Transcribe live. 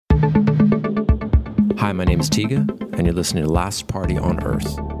Hi, my name is Tiga, and you're listening to Last Party on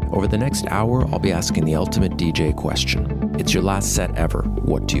Earth. Over the next hour, I'll be asking the ultimate DJ question. It's your last set ever.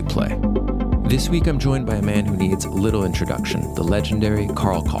 What do you play? This week, I'm joined by a man who needs little introduction, the legendary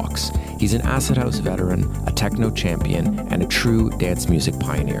Carl Cox. He's an acid house veteran, a techno champion, and a true dance music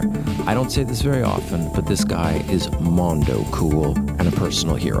pioneer. I don't say this very often, but this guy is mondo cool and a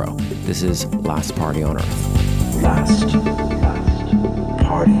personal hero. This is Last Party on Earth. Last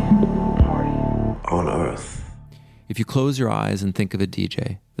Party on Earth. If you close your eyes and think of a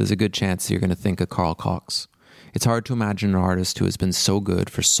DJ, there's a good chance you're going to think of Carl Cox. It's hard to imagine an artist who has been so good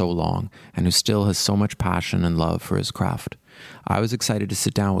for so long and who still has so much passion and love for his craft. I was excited to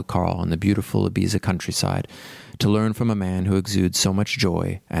sit down with Carl in the beautiful Ibiza countryside to learn from a man who exudes so much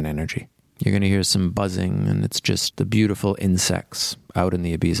joy and energy. You're going to hear some buzzing, and it's just the beautiful insects out in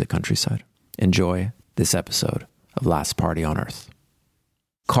the Ibiza countryside. Enjoy this episode of Last Party on Earth.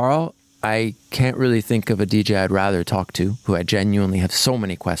 Carl, I can't really think of a DJ I'd rather talk to, who I genuinely have so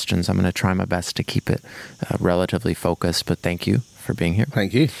many questions. I'm going to try my best to keep it relatively focused, but thank you for being here.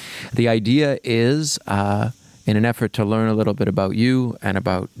 Thank you. The idea is, in an effort to learn a little bit about you and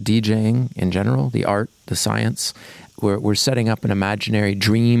about DJing in general, the art, the science, we're setting up an imaginary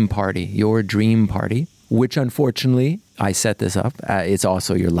dream party, your dream party, which unfortunately, I set this up, it's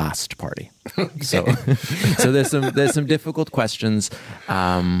also your last party. So there's some difficult questions,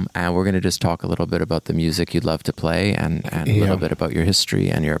 and we're going to just talk a little bit about the music you'd love to play and a little bit about your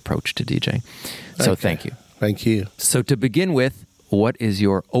history and your approach to DJing. So Thank you. Thank you. So to begin with, what is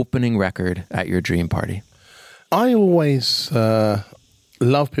your opening record at your dream party? I always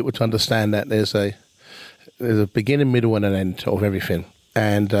love people to understand that there's a beginning, middle, and an end of everything.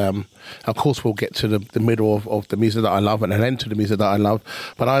 And of course, we'll get to the middle of the music that I love and an end to the music that I love.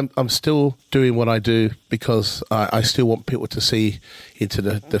 But I'm still doing what I do because I still want people to see into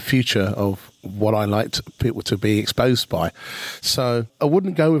the future of what I like people to be exposed by. So I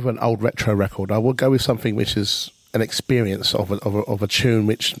wouldn't go with an old retro record. I would go with something which is an experience of a tune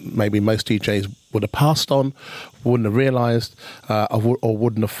which maybe most DJs would have passed on, wouldn't have realised, or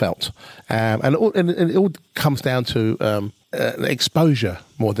wouldn't have felt. And it all comes down to exposure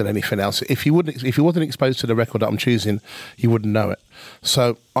more than anything else. If you wasn't exposed to the record that I'm choosing, you wouldn't know it.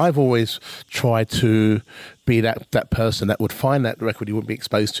 So I've always tried to be that person that would find that record you wouldn't be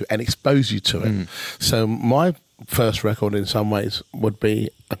exposed to and expose you to it. So my first record in some ways would be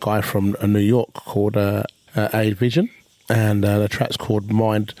a guy from New York called A Vision, and the track's called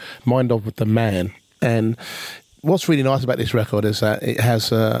Mind of the Man. And what's really nice about this record is that it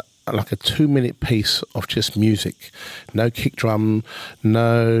has like a 2-minute piece of just music, no kick drum,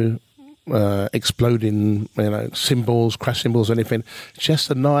 no exploding cymbals, crash cymbals or anything,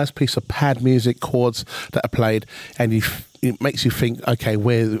 just a nice piece of pad music, chords that are played, and it makes you think, okay,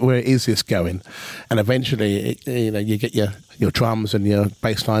 where is this going? And eventually you get your drums and your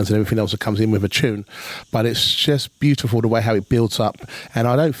bass lines and everything else that comes in with a tune. But it's just beautiful the way how it builds up. And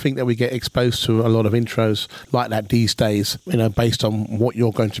I don't think that we get exposed to a lot of intros like that these days, based on what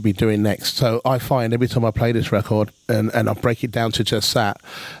you're going to be doing next. So I find every time I play this record and I break it down to just that,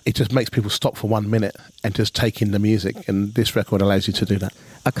 it just makes people stop for 1 minute and just take in the music. And this record allows you to do that.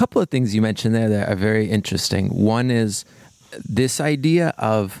 A couple of things you mentioned there that are very interesting. One is this idea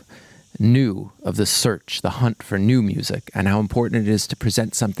of the search, the hunt for new music, and how important it is to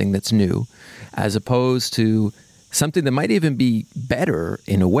present something that's new, as opposed to something that might even be better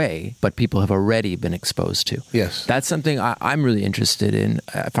in a way, but people have already been exposed to. Yes. That's something I'm really interested in.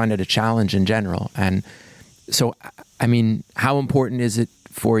 I find it a challenge in general. And so, I mean, how important is it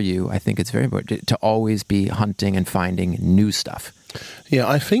for you? I think it's very important to always be hunting and finding new stuff. Yeah,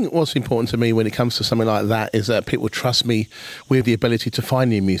 I think what's important to me when it comes to something like that is that people trust me with the ability to find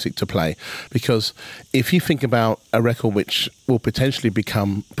new music to play. Because if you think about a record which will potentially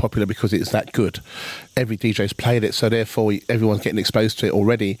become popular because it's that good, every DJ's played it, so therefore everyone's getting exposed to it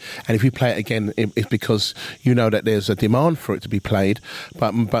already. And if you play it again, it's because you know that there's a demand for it to be played.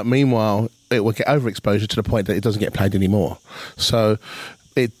 But meanwhile, it will get overexposure to the point that it doesn't get played anymore. So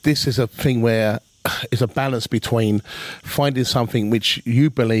this is a thing where it's a balance between finding something which you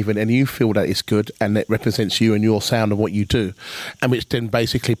believe in and you feel that it's good and that represents you and your sound and what you do, and which then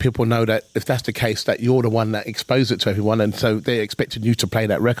basically people know that if that's the case, that you're the one that exposed it to everyone, and so they're expecting you to play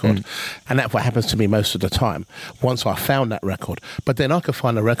that record. And that's what happens to me most of the time once I found that record. But then I could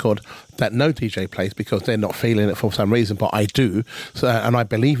find a record that no DJ plays because they're not feeling it for some reason, but I do, so, and I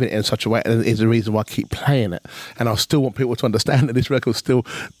believe in it in such a way, and it's the reason why I keep playing it. And I still want people to understand that this record's still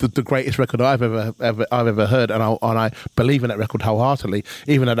the greatest record I've ever heard, and I believe in that record wholeheartedly,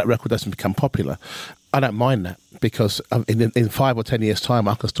 even though that record doesn't become popular. I don't mind that, because in 5 or 10 years' time,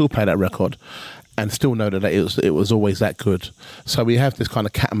 I can still play that record and still know that it was always that good. So we have this kind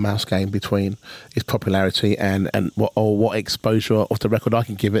of cat and mouse game between its popularity and what exposure of the record I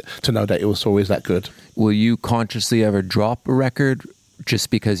can give it to know that it was always that good. Will you consciously ever drop a record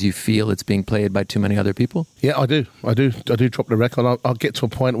just because you feel it's being played by too many other people? Yeah, I do drop the record. I'll get to a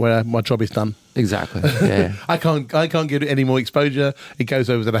point where my job is done. Exactly. Yeah. I can't give it any more exposure. It goes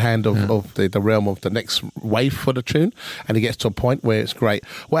over to the hand of the realm of the next wave for the tune, and it gets to a point where it's great.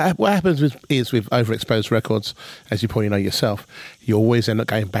 What happens with overexposed records, as you probably know yourself, you always end up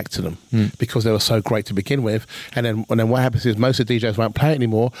going back to them because they were so great to begin with. And then what happens is most of the DJs won't play it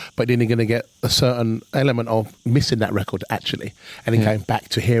anymore, but then you're going to get a certain element of missing that record actually, and then going back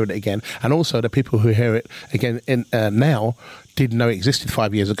to hear it again. And also the people who hear it again now didn't know it existed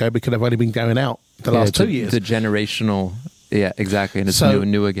 5 years ago because they've only been going out the last 2 years. The generational, yeah, exactly, and it's new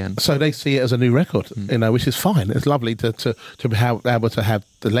and new again. So they see it as a new record, which is fine. It's lovely to be able to have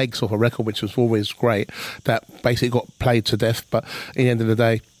the legs of a record, which was always great, that basically got played to death. But at the end of the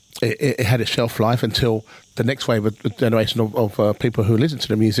day, it had its shelf life until the next wave of generation of people who listen to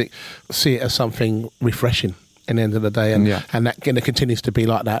the music see it as something refreshing. At the end of the day, and that continues to be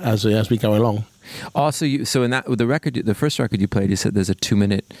like that as we go along. Also, so in that the first record you played, you said there's a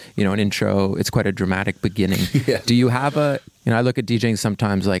 2-minute, an intro. It's quite a dramatic beginning. Yeah. Do you have I look at DJing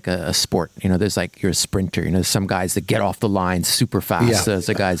sometimes like a sport. There's like you're a sprinter. There's some guys that get off the line super fast. Yeah. There's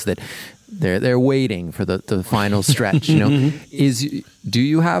the guys that they're waiting for the final stretch. Do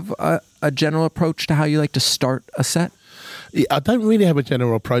you have a general approach to how you like to start a set? I don't really have a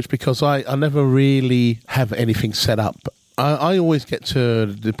general approach because I never really have anything set up. I always get to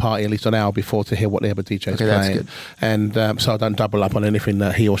the party at least an hour before to hear what the other DJ's playing. That's good. And so I don't double up on anything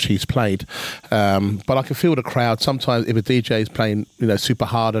that he or she's played. But I can feel the crowd. Sometimes if a DJ is playing super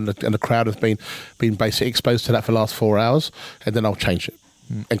hard and the crowd has been basically exposed to that for the last 4 hours, and then I'll change it.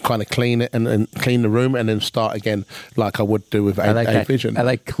 And kind of clean it and clean the room and then start again like I would do with A Vision. I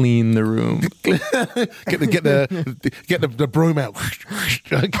like clean the room. get the broom out.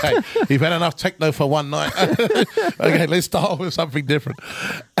 Okay, you've had enough techno for one night. Okay, let's start with something different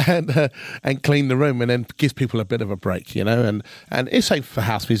and clean the room, and then gives people a bit of a break, And it's same for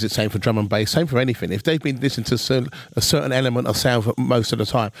house music, same for drum and bass, same for anything. If they've been listening to a certain element of sound for most of the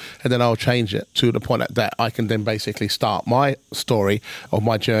time, and then I'll change it to the point that I can then basically start my story of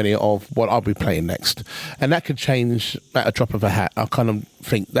my journey of what I'll be playing next, and that could change at a drop of a hat. I kind of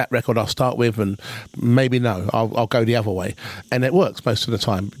think that record I'll start with, and maybe I'll go the other way, and it works most of the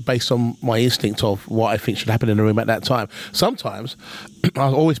time based on my instinct of what I think should happen in the room at that time. Sometimes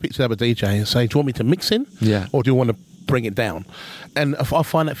I'll always speak to the other DJ and say, "Do you want me to mix in, or do you want to bring it down?" And I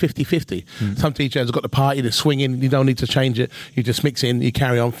find that 50-50. Some DJs have got the party, they're swinging, you don't need to change it, you just mix in, you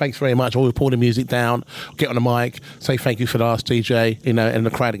carry on, thanks very much, or we pull the music down, get on the mic, say thank you for the last DJ, and the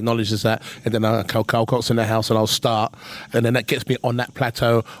crowd acknowledges that, and then Carl Cox in the house and I'll start, and then that gets me on that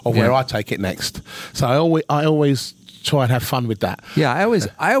plateau of where I take it next. So I always try and have fun with that. Yeah,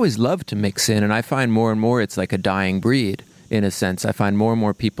 I always love to mix in, and I find more and more it's like a dying breed in a sense. I find more and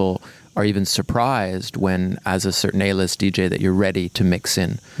more people are even surprised when, as a certain A-list DJ, that you're ready to mix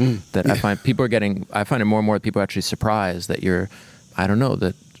in. I find it more and more people are actually surprised that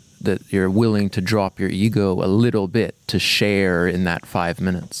that you're willing to drop your ego a little bit to share in that 5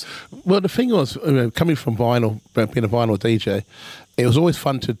 minutes. Well, the thing was, coming from vinyl, being a vinyl DJ, it was always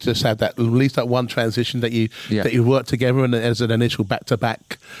fun to just have that, at least that one transition that you work together and as an initial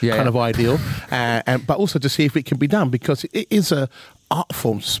back-to-back kind of ideal, but also to see if it can be done, because it is a art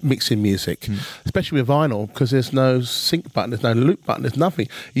form, mixing music, especially with vinyl, because there's no sync button, there's no loop button, there's nothing.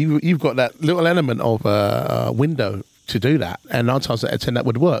 You've got that little element of window to do that, and 9 times out of 10 that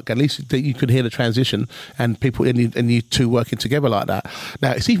would work. At least you could hear the transition and people and you two working together like that.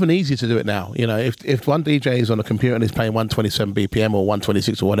 Now it's even easier to do it now. If one DJ is on a computer and is playing 127 BPM or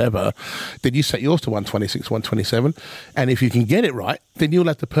 126 or whatever, then you set yours to 126, 127, and if you can get it right, then you'll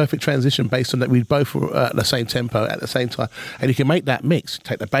have the perfect transition based on that we both were at the same tempo at the same time, and you can make that mix.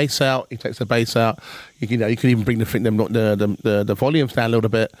 Take the bass out, he takes the bass out. You can even bring the volumes down a little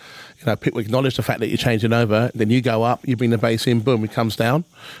bit. People acknowledge the fact that you're changing over. Then you go up, you bring the bass in, boom, it comes down,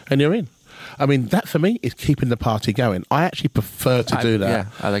 and you're in. I mean, that for me is keeping the party going. I actually prefer to do that. Yeah,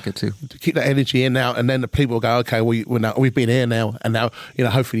 I like it too. To keep that energy in now, and then the people will go, okay, we've been here now, and now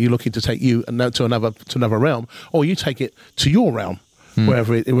hopefully you're looking to take you to another realm, or you take it to your realm.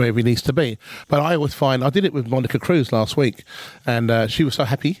 wherever it needs to be. But I always find, I did it with Monica Cruz last week, and she was so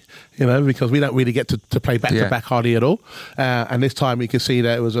happy, because we don't really get to play back-to-back hardly at all. And this time you can see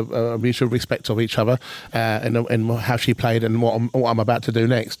that it was a mutual respect of each other and how she played and what I'm about to do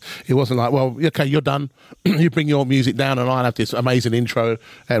next. It wasn't like, well, okay, you're done. You bring your music down and I have this amazing intro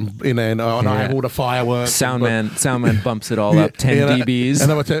and I have all the fireworks. Soundman bumps it all up 10 dBs.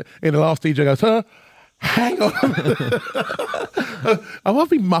 And then the last DJ goes, hang on. I might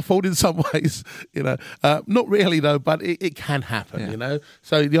be muffled in some ways, not really though, but it can happen,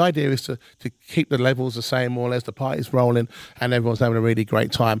 So the idea is to keep the levels the same, more or less. The party's rolling and everyone's having a really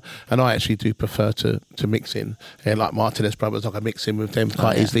great time. And I actually do prefer to mix in. And like Martinez Brothers, I can mix in with them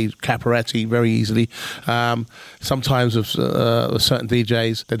quite easily. Caparetti, very easily. Sometimes with certain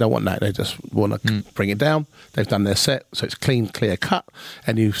DJs, they don't want that. They just want to bring it down. They've done their set, so it's clean, clear cut,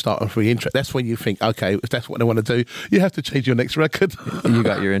 and you start off with intro. That's when you think, okay, if that's what they want to do, you have to change your next record. You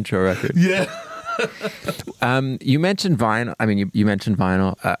got your intro record. Yeah. You mentioned vinyl. I mean, you mentioned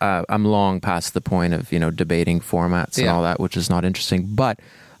vinyl. I'm long past the point of, debating formats and all that, which is not interesting. But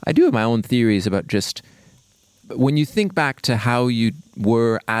I do have my own theories about just when you think back to how you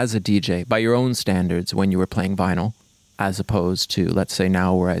were as a DJ, by your own standards, when you were playing vinyl, as opposed to, let's say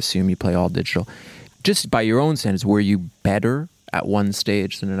now where I assume you play all digital. Just by your own standards, were you better at one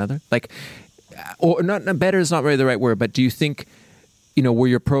stage than another? Or not better is not really the right word, but do you think, were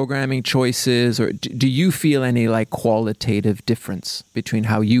your programming choices, or do you feel any qualitative difference between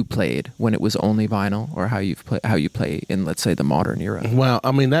how you played when it was only vinyl or how you play in, let's say, the modern era? Well,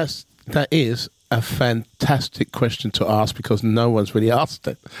 I mean, that is a fantastic question to ask because no one's really asked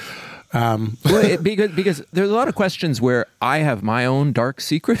it. Because there's a lot of questions where I have my own dark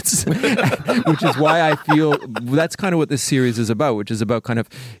secrets, which is why I feel that's kind of what this series is about, which is about kind of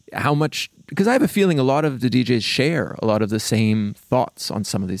how much, because I have a feeling a lot of the DJs share a lot of the same thoughts on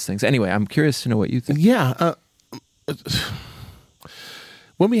some of these things. Anyway, I'm curious to know what you think. Yeah.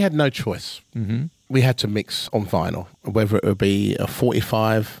 When we had no choice, we had to mix on vinyl, whether it would be a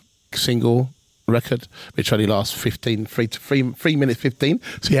 45 single record, which only lasts 3 minutes 15,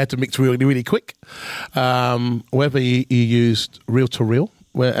 so you had to mix really, really quick. Whether you used reel to reel.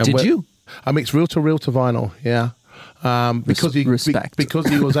 Did you? I mixed reel to vinyl, yeah. Because he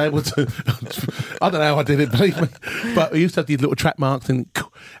was able to. I don't know how I did it, believe me. But we used to have these little track marks, and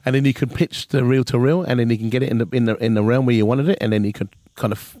then you could pitch the reel to reel, and then you can get it in the realm where you wanted it, and then you could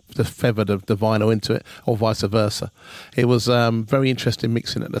kind of just feather the vinyl into it, or vice versa. It was very interesting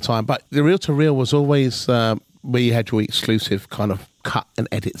mixing at the time. But the reel to reel was always where you had your exclusive kind of cut and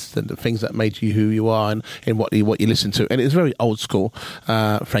edits and the things that made you who you are and what you listen to. And it was very old school.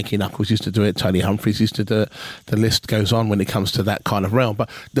 Frankie Knuckles used to do it. Tony Humphries used to do it. The list goes on when it comes to that kind of realm. But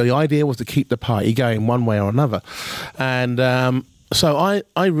the idea was to keep the party going one way or another. And so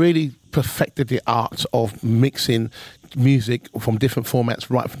I really perfected the art of mixing music from different formats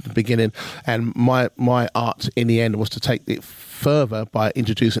right from the beginning, and my art in the end was to take it further by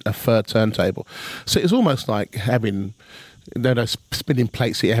introducing a third turntable. So it's almost like having those spinning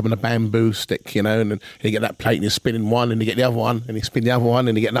plates that you have on a bamboo stick, and you get that plate and you're spinning one and you get the other one and you spin the other one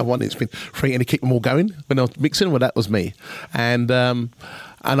and you get another one and you spin 3 and you keep them all going. When I was mixing, well, that was me. And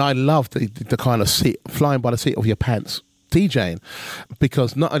I loved the kind of flying by the seat of your pants DJing,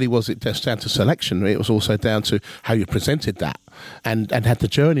 because not only was it just down to selection, it was also down to how you presented that and had the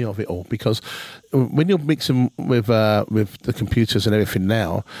journey of it all. Because when you're mixing with the computers and everything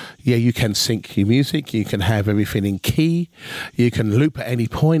now, you can sync your music, you can have everything in key, you can loop at any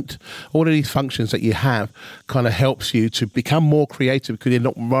point. All of these functions that you have kind of helps you to become more creative, because you're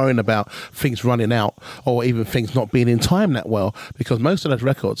not worrying about things running out or even things not being in time that well, because most of those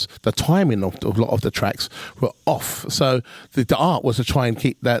records, the timing of a lot of the tracks were off. So the art was to try and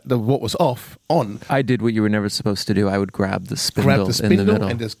keep what was off on. I did what you were never supposed to do. I would grab the spindle in the middle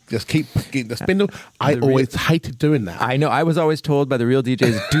and just keep the spindle. I always hated doing that. I know. I was always told by the real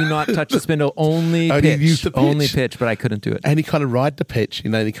DJs, do not touch the spindle, only pitch. Use the pitch. Only pitch, but I couldn't do it. And you kind of ride the pitch,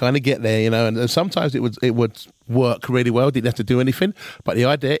 you kind of get there, and sometimes it would work really well. Didn't have to do anything. But the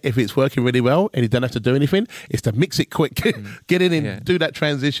idea, if it's working really well and you don't have to do anything, is to mix it quick, get in and do that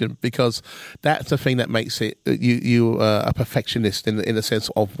transition, because that's the thing that makes it you a perfectionist in the sense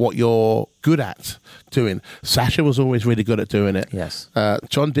of what you're good at doing. Sasha was always really good at doing it. Yes.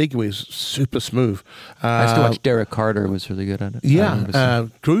 John Digg was super smooth. I used to watch Derek Carter was really good at it. Yeah.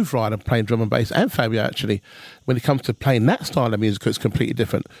 Groove Rider playing drum and bass, and Fabio actually. When it comes to playing that style of music, it's completely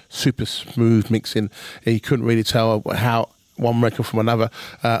different. Super smooth mixing. You couldn't really tell one record from another.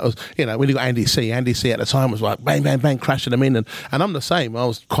 When you got Andy C at the time was like bang, bang, bang, crashing them in. And I'm the same. I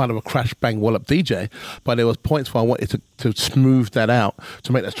was kind of a crash, bang, wallop DJ, but there was points where I wanted to smooth that out,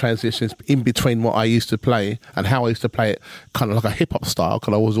 to make those transitions in between what I used to play and how I used to play it, kind of like a hip-hop style,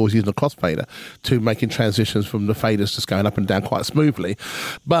 because I was always using a crossfader, to making transitions from the faders just going up and down quite smoothly.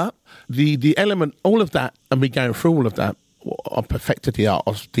 But the element, all of that, and me going through all of that, I perfected the art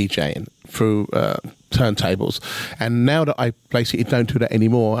of DJing through turntables, and now that I basically don't do that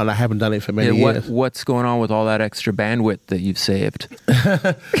anymore, and I haven't done it for many years. What's going on with all that extra bandwidth that you've saved?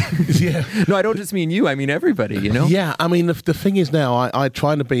 Yeah. No, I don't just mean you. I mean everybody. Yeah. I mean the thing is now I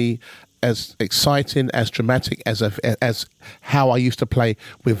try to be as exciting, as dramatic as how I used to play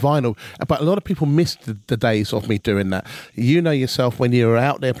with vinyl. But a lot of people miss the days of me doing that. You know yourself, when you were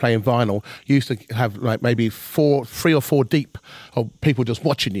out there playing vinyl, you used to have like maybe 3 or 4 deep of people just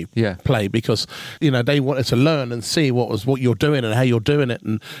watching you play, because they wanted to learn and see what you're doing and how you're doing it,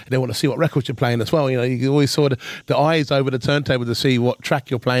 and they want to see what records you're playing as well. You always saw the eyes over the turntable to see what track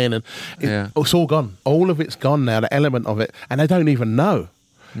you're playing, and it's all gone. All of it's gone now, the element of it, and they don't even know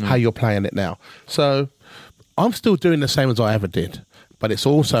how you're playing it now. So I'm still doing the same as I ever did, but it's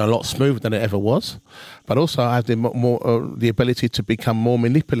also a lot smoother than it ever was. But also I have the ability to become more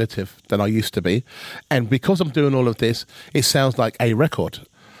manipulative than I used to be. And because I'm doing all of this, it sounds like a record,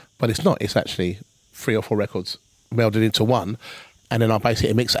 but it's not. It's actually 3 or 4 records melded into one. And then I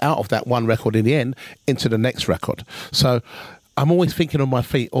basically mix out of that one record in the end into the next record. So I'm always thinking on my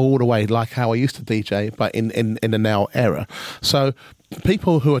feet all the way, like how I used to DJ, but in the now era. So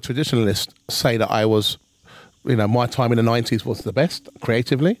people who are traditionalists say that I was, my time in the 90s was the best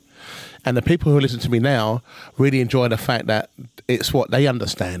creatively. And the people who listen to me now really enjoy the fact that it's what they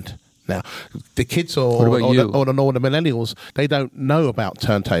understand now. The kids or the millennials, they don't know about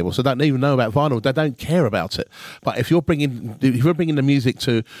turntables. They don't even know about vinyl. They don't care about it. But if you're bringing the music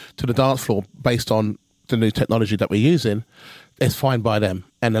to the dance floor based on the new technology that we're using, it's fine by them,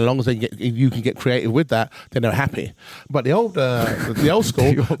 and as long as you can get creative with that, then they're happy. But the old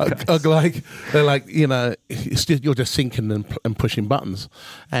school they're like you're just syncing and pushing buttons,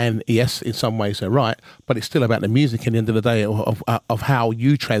 and yes, in some ways they're right, but it's still about the music at the end of the day of how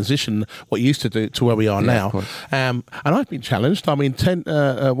you transition what you used to do to where we are now. And I've been challenged. I mean,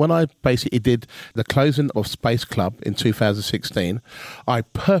 when I basically did the closing of Space Club in 2016, I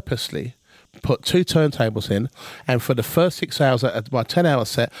purposely put 2 turntables in, and for the first 6 hours of my 10-hour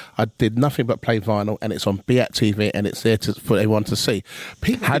set, I did nothing but play vinyl, and it's on BAT TV, and it's there for everyone to see.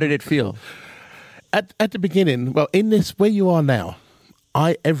 How did it feel? At the beginning, well, in this, where you are now,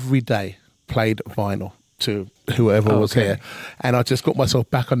 I every day played vinyl to whoever was here, and I just got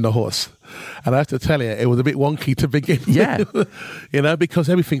myself back on the horse. And I have to tell you, it was a bit wonky to begin with, because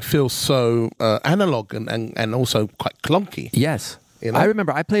everything feels so analog and also quite clunky. Yes. I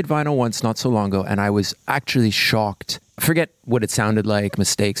remember I played vinyl once not so long ago, and I was actually shocked. Forget what it sounded like,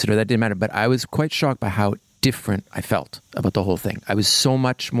 mistakes, that didn't matter, but I was quite shocked by how different I felt about the whole thing. I was so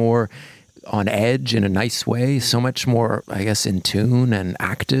much more on edge in a nice way, so much more, I guess, in tune and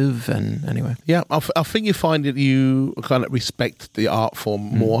active, and anyway. Yeah, I think you find that you kind of respect the art form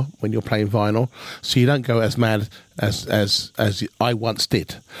more when you're playing vinyl, so you don't go as mad as I once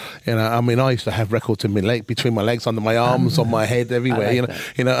did. I mean, I used to have records in my between my legs, under my arms, on my head, everywhere.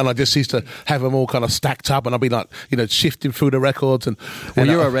 And I just used to have them all kind of stacked up, and I'd be like, shifting through the records. Well,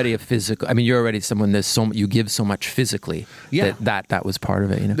 you're already a physical. I mean, you're already someone you give so much physically. Yeah, that was part of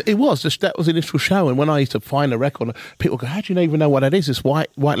it. It was just that was the initial show, and when I used to find a record, people go, "How do you even know what that is? It's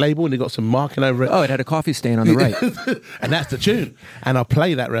white label, and you got some marking over it." Oh, it had a coffee stain on the right, and that's the tune. And I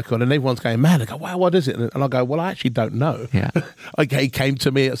play that record, and everyone's going, "Man!" I go, "Wow, what is it?" And I go, "Well, I actually don't know." Yeah. It came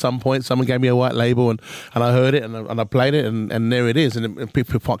to me at some point. Someone gave me a white label, and I heard it, and I played it, and there it is. And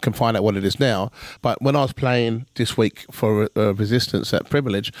people can find out what it is now. But when I was playing this week for Resistance at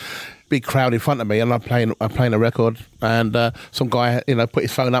Privilege, big crowd in front of me, and I'm playing a record, and some guy put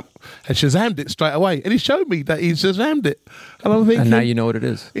his phone up and Shazammed it straight away, and he showed me that he Shazammed it, and I'm thinking, and now you know what it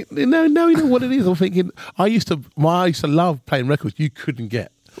is. Now you know what it is. I'm thinking, I used to love playing records you couldn't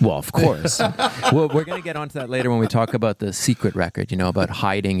get. Well, of course. Well, we're going to get onto that later when we talk about the secret record, about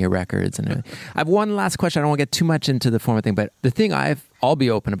hiding your records. And I have one last question. I don't want to get too much into the former thing, but the thing I'll be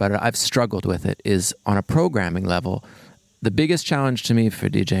open about it, I've struggled with it, is on a programming level. The biggest challenge to me for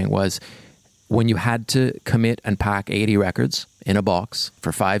DJing was when you had to commit and pack 80 records in a box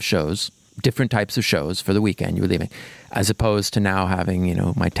for 5 shows, different types of shows for the weekend you were leaving, as opposed to now having,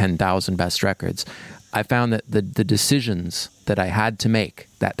 my 10,000 best records. I found that the decisions that I had to make,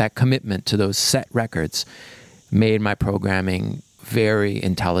 that commitment to those set records, made my programming very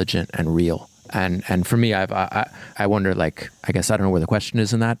intelligent and real. And for me, I wonder, like, I guess I don't know where the question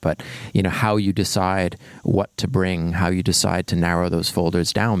is in that, but you know, how you decide what to bring, how you decide to narrow those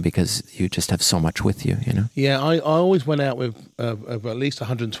folders down, because you just have so much with you, you know. Yeah, I always went out with at least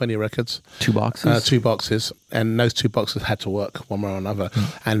 120 records. 2 boxes? 2 boxes, and those 2 boxes had to work one way or another.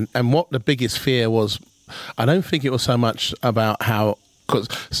 And what the biggest fear was, I don't think it was so much about how, because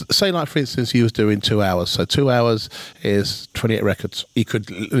say like for instance you was doing 2 hours, so 2 hours is 28 records. You could,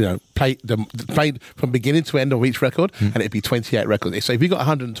 you know, play from beginning to end of each record, and it'd be 28 records. So if you got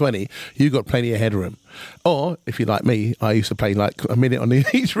 120, you got plenty of headroom. Or if you're like me, I used to play like a minute on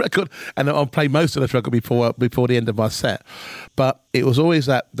each record, and I'll play most of the record before the end of my set. But it was always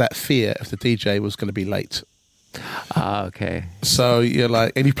that fear if the DJ was going to be late. Okay. So you're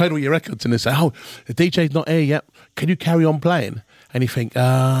like, and you played all your records, and they say, "Oh, the DJ's not here yet. Can you carry on playing?" And you think,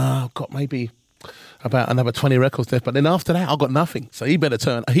 I've got maybe about another 20 records left. But then after that, I've got nothing. So he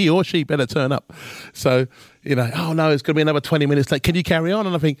or she better turn up. So, you know, oh no, it's going to be another 20 minutes late. Can you carry on?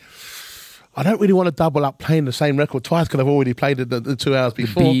 And I think, I don't really want to double up playing the same record twice because I've already played it the 2 hours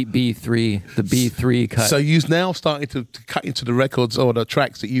before. B3 cut. So you're now starting to cut into the records or the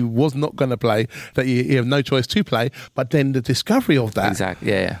tracks that you was not going to play, that you have no choice to play. But then the discovery of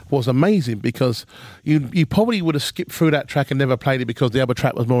that was amazing, because you probably would have skipped through that track and never played it because the other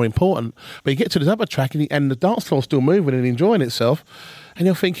track was more important. But you get to this other track and the dance floor's still moving and enjoying itself, and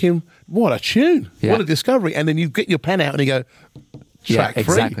you're thinking, what a tune, what a discovery. And then you get your pen out and you go, track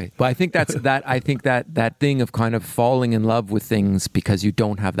exactly. free. But I think that's that. I think that thing of kind of falling in love with things because you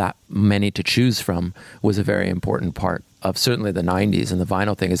don't have that many to choose from was a very important part of certainly the 90s and the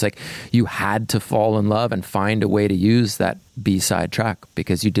vinyl thing. It's like you had to fall in love and find a way to use that B-side track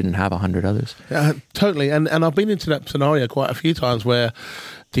because you didn't have 100 others. Totally. And I've been into that scenario quite a few times where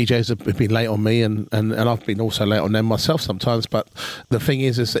DJs have been late on me, and I've been also late on them myself sometimes. But the thing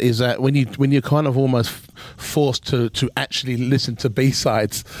is that when you're kind of almost forced to actually listen to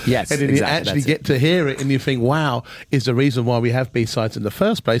B-sides, yes, and then you actually get to hear it, and you think, wow, is the reason why we have B-sides in the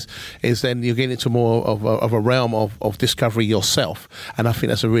first place, is then you're getting into more of a realm of discovery yourself. And I think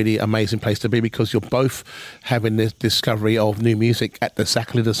that's a really amazing place to be, because you're both having this discovery of new music at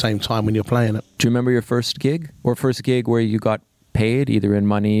exactly the same time when you're playing it. Do you remember your first gig where you got paid either in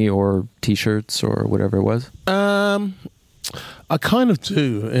money or T-shirts or whatever it was? I kind of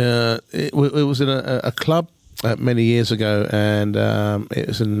do. It was in a club many years ago, and it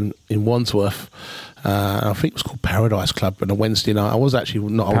was in Wandsworth. I think it was called Paradise Club on a Wednesday night. I was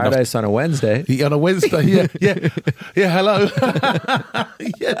actually not Paradise on a Wednesday. Yeah, on a Wednesday, yeah. Hello.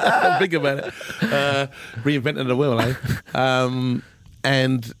 Yeah, think about it. Reinventing the wheel, eh?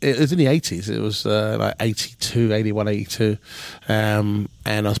 And it was in the 80s. It was like 82, 81, 82. And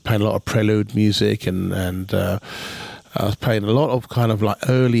I was playing a lot of prelude music, and I was playing a lot of kind of like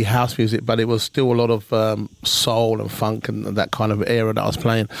early house music, but it was still a lot of soul and funk and that kind of era that I was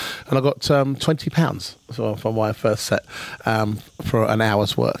playing. And I got £20 for my first set for an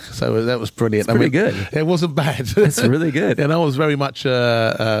hour's work. So that was brilliant. It's pretty good. It wasn't bad. It's really good. And I was very much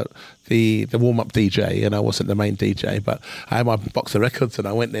the warm-up DJ, and I wasn't the main DJ, but I had my box of records and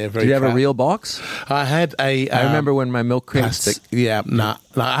I went there very Did you have proud. a real box? I had a... I remember when my milk crates... Plastic. Yeah,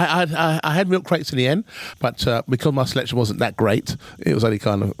 I had milk crates in the end, but because my selection wasn't that great, it was only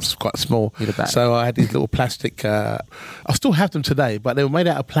kind of quite small. So I had these little plastic... I still have them today, but they were made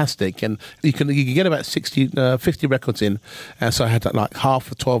out of plastic, and you can get about 50 records in. And so I had that like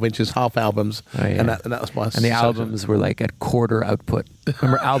half 12 inches, half albums, and that was my... And the albums were like at quarter output.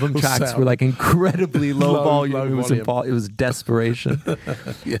 Remember, album tracks were like incredibly low volume. It was desperation.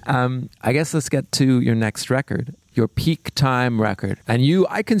 I guess let's get to your next record, your Peak Time record. And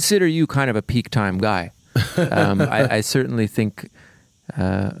I consider you kind of a peak time guy. I certainly think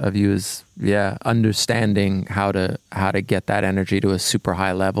of you as understanding how to get that energy to a super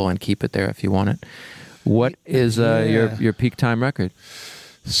high level and keep it there if you want it. What is your Peak Time record?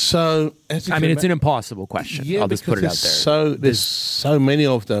 So, it's an impossible question. I'll just put it out there. There's so many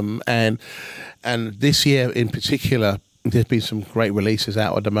of them, and this year in particular, there's been some great releases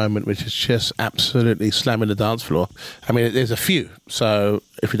out at the moment, which is just absolutely slamming the dance floor. I mean, there's a few. So,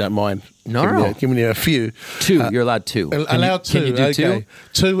 if you don't mind, giving you a few. Two. You're allowed two. Allowed two. Can you do two?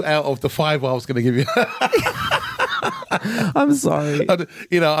 2 out of the 5 I was going to give you. I'm sorry.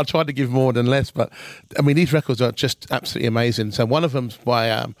 I tried to give more than less, but I mean, these records are just absolutely amazing. So one of them's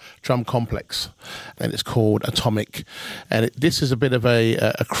by Drum Complex, and it's called Atomic. And this is a bit of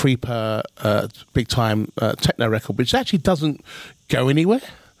a creeper, big time techno record, which actually doesn't go anywhere,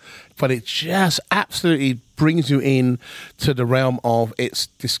 but it just absolutely brings you in to the realm of its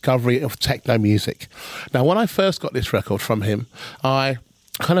discovery of techno music. Now, when I first got this record from him, I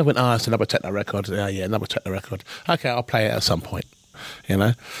kind of went, it's another techno record. Yeah, another techno record. Okay, I'll play it at some point, you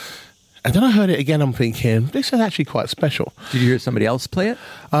know. And then I heard it again. I'm thinking, this is actually quite special. Did you hear somebody else play it?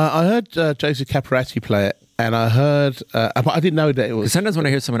 I heard Joseph Caporati play it, and I heard, but I didn't know that it was. Sometimes when I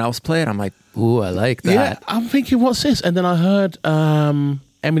hear someone else play it, I'm like, ooh, I like that. Yeah, I'm thinking, what's this? And then I heard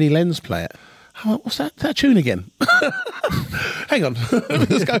Emily Lenz play it. I'm like, what's that tune again? Hang on,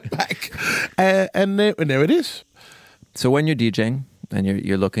 let's go back. And there it is. So when you're DJing and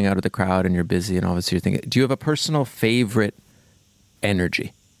you're looking out at the crowd and you're busy and obviously you're thinking, do you have a personal favorite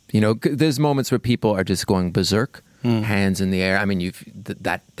energy? You know, there's moments where people are just going berserk, hands in the air. I mean, you've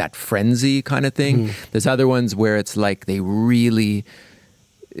that frenzy kind of thing. There's other ones where it's like they really,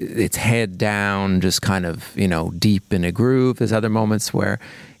 it's head down, just kind of, you know, deep in a groove. There's other moments where,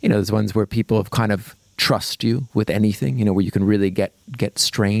 you know, there's ones where people have kind of trust you with anything, you know, where you can really get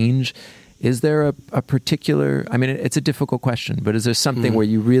strange. Is there a particular, I mean, it's a difficult question, but is there something where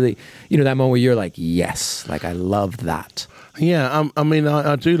you really, you know, that moment where you're like, yes, like I love that? Yeah, I mean,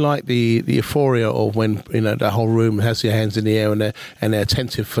 I do like the euphoria of when, you know, the whole room has their hands in the air and they're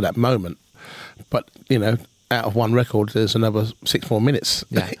attentive for that moment. But, you know, out of one record, there's another 6 more minutes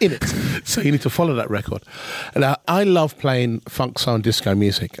in it. So you need to follow that record. And I love playing funk, soul, and disco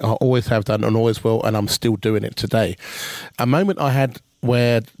music. I always have done and always will, and I'm still doing it today. A moment I had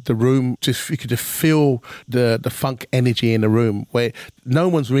where the room, you could just feel the funk energy in the room, where no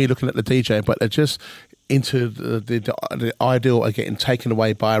one's really looking at the DJ, but they're just into the ideal of getting taken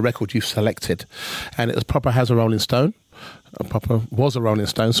away by a record you've selected. And it was proper Has a Rolling Stone. Was a Rolling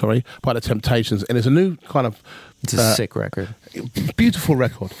Stone, sorry, by the Temptations. And it's a new kind of... It's a sick record. Beautiful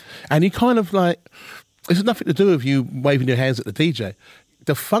record. And you kind of like... It's nothing to do with you waving your hands at the DJ.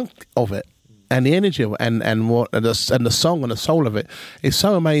 The funk of it and the energy of it and the song and the soul of it is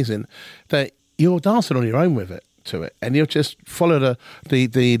so amazing that you're dancing on your own with it. To it, and you'll just follow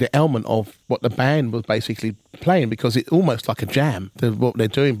the element of what the band was basically playing, because it's almost like a jam, what they're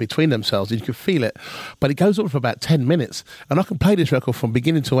doing between themselves. You can feel it, but it goes on for about 10 minutes, and I can play this record from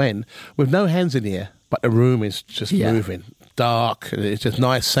beginning to end with no hands in the air, but the room is just moving, dark, and it's just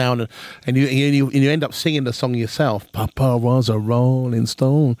nice sound, and you end up singing the song yourself. Papa was a Rolling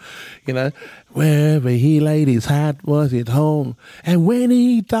Stone, you know, wherever he laid his hat was at home, and when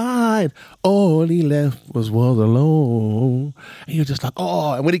he died, all he left was alone. And you're just like,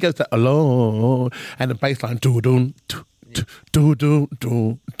 oh, and when he goes to alone, and the bass line, do-dun,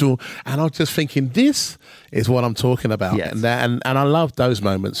 do, and I was just thinking, this is what I'm talking about. Yes. And I love those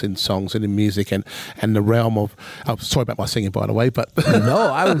moments in songs and in music and the realm of. I'm sorry about my singing, by the way, but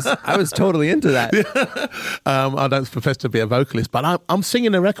no, I was totally into that. I don't profess to be a vocalist, but I'm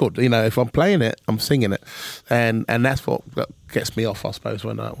singing the record. You know, if I'm playing it, I'm singing it, and that's what gets me off, I suppose,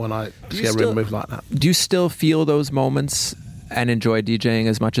 when I see a room move like that. Do you still feel those moments and enjoy DJing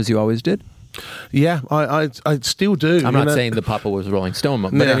as much as you always did? Yeah, I still do. I'm not saying the Papa was Rolling Stone,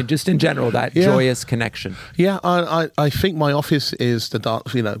 but I mean, just in general, that joyous connection. Yeah, I think my office is the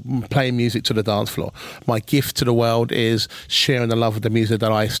dance, you know, playing music to the dance floor. My gift to the world is sharing the love of the music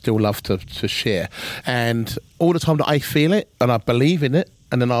that I still love to share. And all the time that I feel it and I believe in it,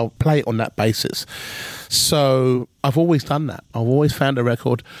 and then I'll play it on that basis. So I've always done that. I've always found a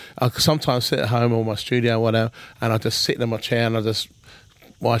record. I sometimes sit at home or my studio or whatever, and I just sit in my chair and I just...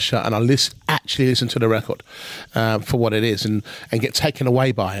 eyes shut, and I actually listen to the record for what it is, and get taken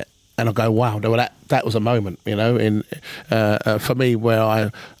away by it, and I go, wow, that was a moment, you know, for me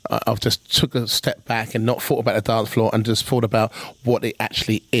where I've just took a step back and not thought about the dance floor and just thought about what it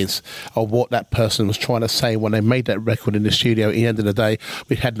actually is, or what that person was trying to say when they made that record in the studio. At the end of the day,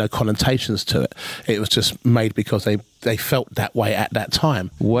 we had no connotations to it. It was just made because they felt that way at that time.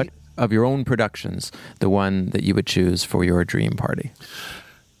 What of your own productions, the one that you would choose for your dream party?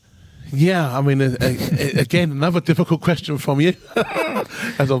 Yeah, I mean, again, another difficult question from you,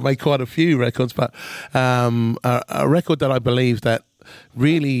 as I've made quite a few records, but a record that I believe that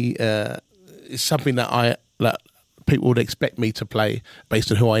really is something that people would expect me to play based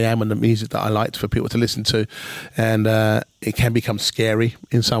on who I am and the music that I like for people to listen to. And it can become scary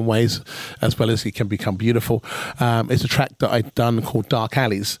in some ways, as well as it can become beautiful. It's a track that I've done called Dark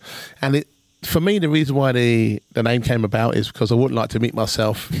Alleys. And for me, the reason why the name came about is because I wouldn't like to meet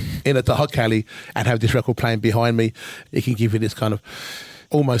myself in a dark alley and have this record playing behind me. It can give you this kind of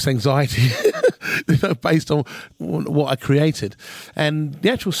almost anxiety, you know, based on what I created. And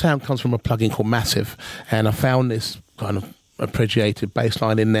the actual sound comes from a plugin called Massive, and I found this kind of arpeggiated bass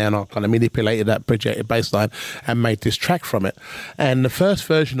line in there, and I kind of manipulated that arpeggiated bass line and made this track from it. And the first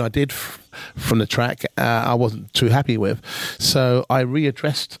version I did from the track, I wasn't too happy with. So I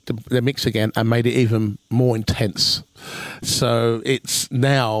readdressed the mix again and made it even more intense. So it's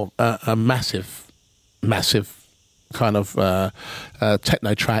now a massive kind of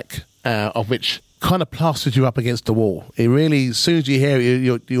techno track, of which kind of plasters you up against the wall. It really, as soon as you hear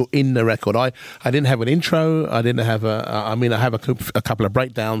it, you're in the record. I didn't have an intro. I didn't have I have a couple of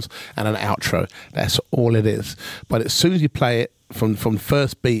breakdowns and an outro. That's all it is. But as soon as you play it from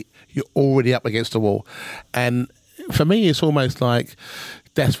first beat, you're already up against the wall. And for me, it's almost like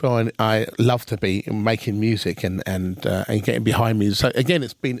that's where I love to be, in making music and getting behind music. So again,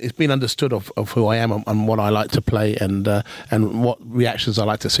 it's been understood of who I am and what I like to play and what reactions I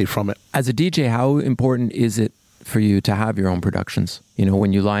like to see from it. As a DJ, how important is it for you to have your own productions? You know,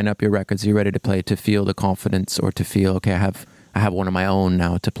 when you line up your records, you're ready to play, to feel the confidence or to feel, okay, I have one of my own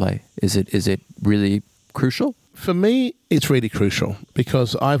now to play. Is it really crucial? For me, it's really crucial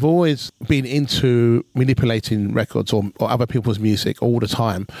because I've always been into manipulating records or other people's music all the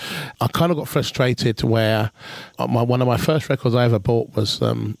time. I kind of got frustrated to where one of my first records I ever bought was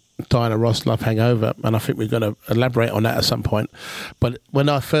Diana Ross, Love Hangover, and I think we're going to elaborate on that at some point. But when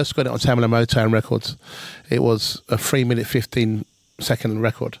I first got it on Tamla Motown Records, it was a 3-minute 15-second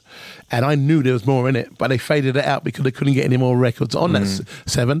record, and I knew there was more in it, but they faded it out because they couldn't get any more records on that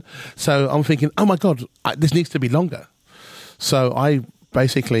 7. So I'm thinking, oh my God, this needs to be longer. So I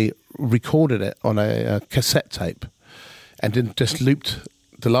basically recorded it on a cassette tape and then just looped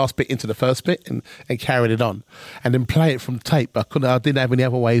the last bit into the first bit and carried it on, and then play it from tape. I didn't have any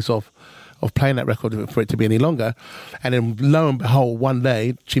other ways of playing that record for it to be any longer. And then lo and behold, one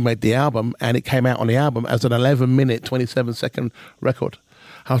day she made the album, and it came out on the album as an 11-minute, 27-second record.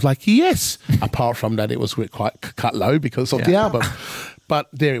 I was like, yes. Apart from that, it was quite cut low because of the album. But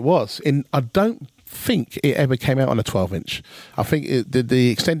there it was. I don't think it ever came out on a 12-inch. I think the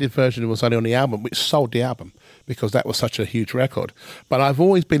extended version was only on the album, which sold the album because that was such a huge record. But I've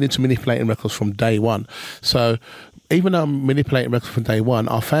always been into manipulating records from day one. So even though I'm manipulating records from day one,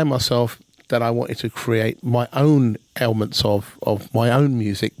 I found myself that I wanted to create my own elements of my own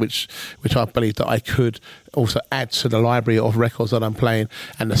music, which I believe that I could also add to the library of records that I'm playing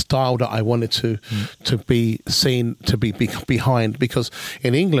and the style that I wanted to be seen, to be behind. Because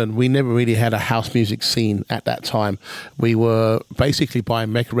in England, we never really had a house music scene at that time. We were basically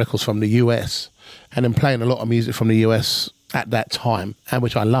buying records from the US and then playing a lot of music from the US at that time, and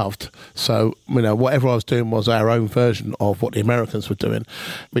which I loved. So, whatever I was doing was our own version of what the Americans were doing,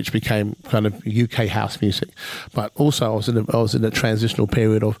 which became kind of UK house music. But also I was in a transitional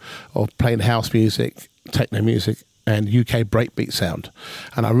period of playing house music, techno music, and UK breakbeat sound.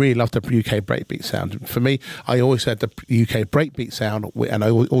 And I really loved the UK breakbeat sound. For me, I always had the UK breakbeat sound, and I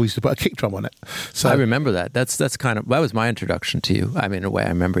always used to put a kick drum on it. So I remember that. That was my introduction to you. I mean, in a way, I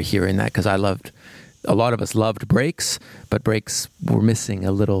remember hearing that because a lot of us loved breaks, but breaks were missing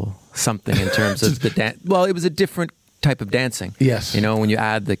a little something in terms of the dance. Well, it was a different type of dancing. Yes. When you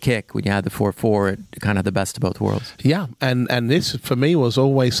add the kick, when you add the 4/4, it kind of the best of both worlds. Yeah, and this for me was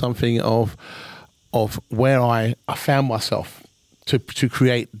always something of where I found myself to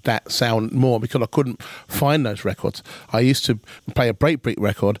create that sound more, because I couldn't find those records. I used to play a breakbeat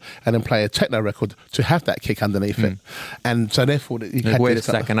record and then play a techno record to have that kick underneath it, and so therefore wait a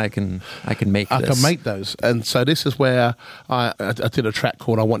second, I can make this. I can make those, and so this is where I did a track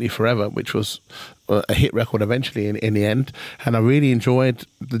called "I Want You Forever," which was a hit record eventually in the end, and I really enjoyed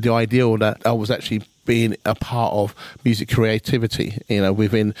the idea that I was actually being a part of music creativity,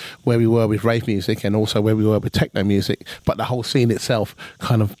 within where we were with rave music and also where we were with techno music, but the whole scene itself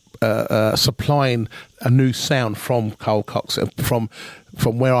kind of supplying a new sound from Carl Cox, from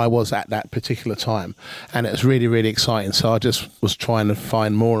where I was at that particular time. And it was really, really exciting. So I just was trying to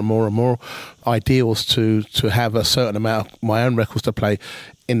find more and more and more ideals to have a certain amount of my own records to play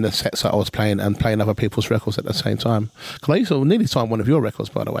in the sets that I was playing, and playing other people's records at the same time. Because I used to nearly sign one of your records,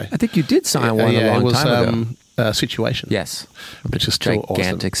 by the way. I think you did sign one a long time ago. Situation. Yes. Which is still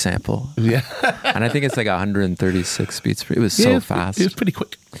gigantic awesome. Sample. Yeah. And I think it's like 136 beats. It was so fast. It was pretty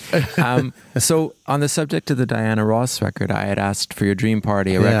quick. So on the subject of the Diana Ross record, I had asked for your Dream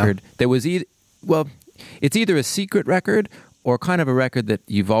Party, a record that was it's either a secret record or kind of a record that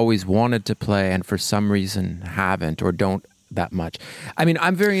you've always wanted to play and for some reason haven't or don't that much. I mean,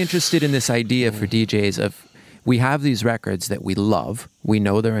 I'm very interested in this idea for DJs of, we have these records that we love, we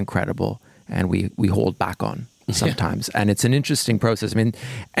know they're incredible, and we hold back on. sometimes. And it's an interesting process. I mean,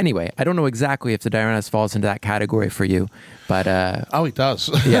 anyway, I don't know exactly if the Dionysus falls into that category for you, but... oh, it does.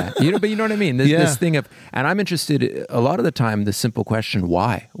 Yeah, but you know what I mean? This thing of... And I'm interested, a lot of the time, the simple question,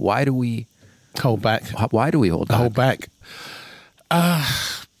 why? Why do we... Hold back. Why do we hold back? Hold back.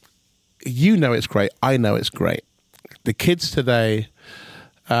 You know it's great. I know it's great. The kids today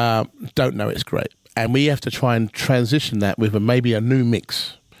don't know it's great. And we have to try and transition that with maybe a new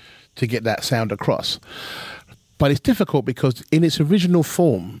mix to get that sound across. But it's difficult because in its original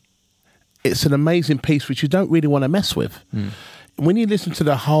form, it's an amazing piece which you don't really want to mess with. When you listen to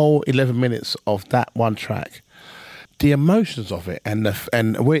the whole 11 minutes of that one track, the emotions of it and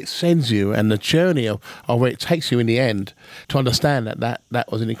where it sends you and the journey of where it takes you in the end, to understand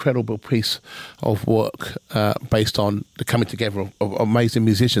that was an incredible piece of work based on the coming together of amazing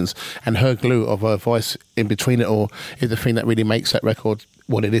musicians, and her glue of her voice in between it all is the thing that really makes that record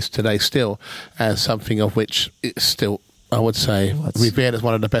what it is today still, as something of which it's still, I would say, revered as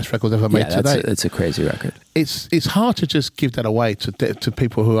one of the best records ever made today. It's a crazy record. It's hard to just give that away to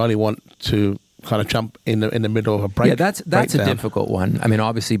people who only want to kind of jump in the middle of a break. Yeah, that's a difficult one. I mean,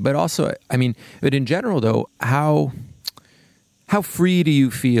 obviously, but also, I mean, but in general, though, how free do you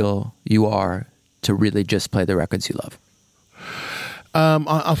feel you are to really just play the records you love?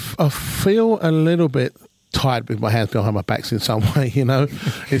 I feel a little bit tired with my hands behind my backs in some way, you know.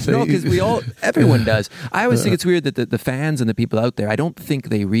 No, because everyone does. I always think it's weird that the fans and the people out there, I don't think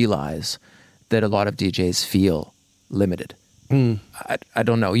they realize that a lot of DJs feel limited. I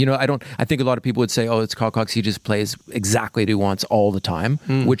don't know. You know, I think a lot of people would say, oh, it's Carl Cox, he just plays exactly what he wants all the time,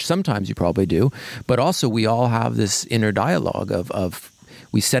 which sometimes you probably do. But also we all have this inner dialogue of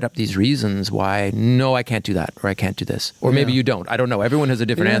we set up these reasons why, no, I can't do that, or I can't do this. Or maybe you don't. I don't know. Everyone has a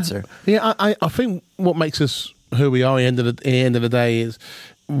different answer. Yeah, I think what makes us who we are at the end of the day is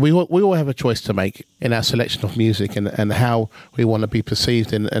we all have a choice to make in our selection of music and how we want to be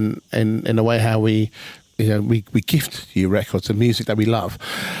perceived and in a way how we gift you records and music that we love.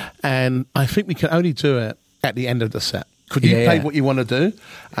 And I think we can only do it at the end of the set. Could you play what you want to do?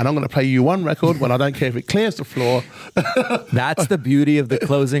 And I'm going to play you one record when I don't care if it clears the floor. That's the beauty of the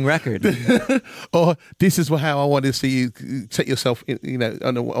closing record. Or this is how I want to see you set yourself,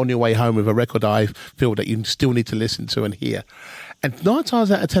 on your way home with a record I feel that you still need to listen to and hear. And 9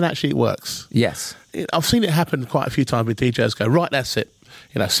 times out of 10, actually, it works. Yes. I've seen it happen quite a few times with DJs go, right, that's it.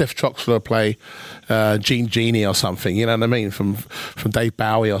 Seth Troxler play Genie or something, you know what I mean, from Dave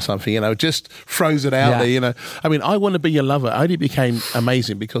Bowie or something, just throws it out there, I mean, I Want to Be Your Lover only became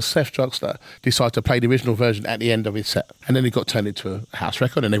amazing because Seth Troxler decided to play the original version at the end of his set. And then it got turned into a house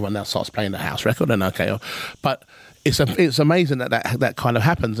record and everyone now starts playing the house record but it's amazing that kind of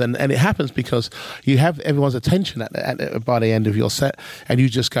happens, and it happens because you have everyone's attention by the end of your set, and you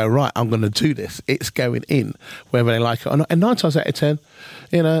just go, right, I'm going to do this. It's going in, whether they like it or not. And 9 times out of 10,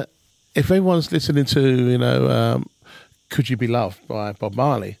 if everyone's listening to "Could You Be Loved" by Bob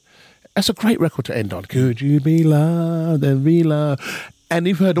Marley, that's a great record to end on. Could you be loved and be loved? And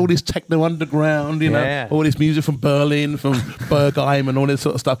you've heard all this techno underground, all this music from Berlin, from Bergheim and all this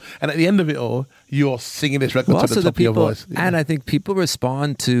sort of stuff. And at the end of it all, you're singing this record to the top of your voice. And I think people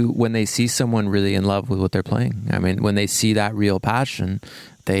respond to when they see someone really in love with what they're playing. I mean, when they see that real passion,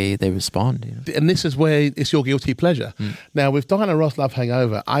 they respond. And this is where it's your guilty pleasure. Now, with Diana Ross Love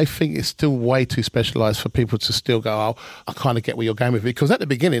Hangover, I think it's still way too specialised for people to still go, oh, I kind of get where you're going with it. Because at the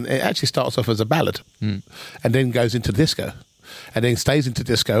beginning, it actually starts off as a ballad and then goes into disco. And then stays into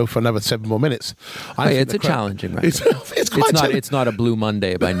disco for another 7 more minutes. It's a challenging record. It's not a Blue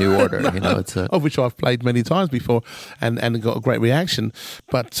Monday by New Order. It's of which I've played many times before and got a great reaction.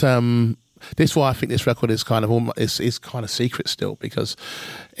 But this is why I think this record is kind of secret still, because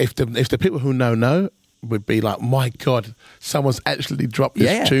if the people who know would be like, my God, someone's actually dropped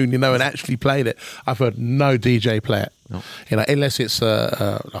this tune, and actually played it. I've heard no DJ play it. No. Unless it's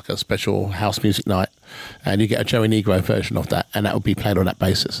like a special house music night, and you get a Joey Negro version of that, and that would be played on that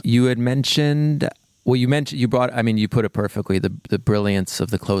basis. You had mentioned, you put it perfectly, the brilliance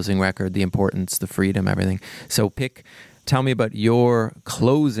of the closing record, the importance, the freedom, everything. So tell me about your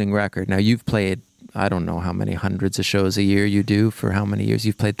closing record. Now, you've played, I don't know how many hundreds of shows a year you do, for how many years.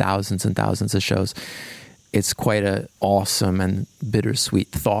 You've played thousands and thousands of shows. It's quite an awesome and bittersweet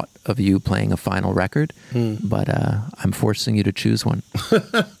thought of you playing a final record, but I'm forcing you to choose one.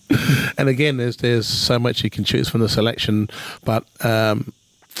 And again, there's so much you can choose from the selection, but a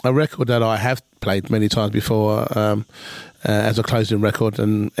record that I have played many times before, as a closing record.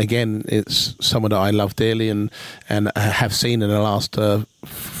 And again, it's someone that I love dearly and have seen in the last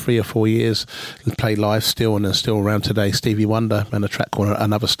 3 or 4 years play live still and are still around today. Stevie Wonder and a track called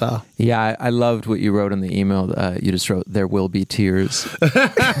Another Star. Yeah, I loved what you wrote in the email. You just wrote, "There will be tears."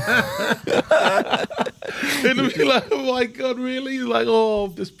 It'll be like, oh my God, really? Like, oh,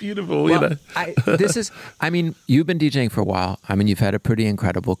 this beautiful, Well, you know. You've been DJing for a while. I mean, you've had a pretty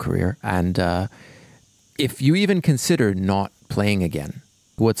incredible career. And if you even consider not playing again,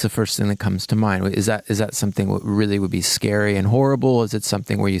 what's the first thing that comes to mind? Is that something that really would be scary and horrible? Is it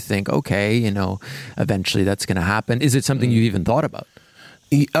something where you think, okay, eventually that's going to happen? Is it something you even thought about?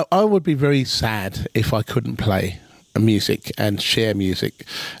 I would be very sad if I couldn't play music and share music,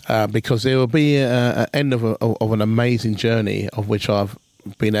 because there will be an end of an amazing journey of which I've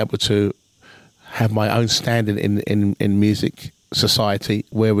been able to have my own standing in music society,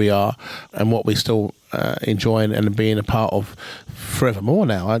 where we are and what we still enjoying and being a part of forevermore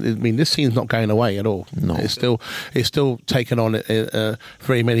now. I mean, this scene's not going away at all. No. It's still taken on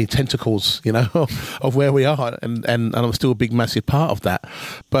very many tentacles, of where we are, and I'm still a big, massive part of that.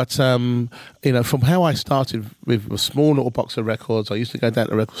 But from how I started with a small little box of records, I used to go down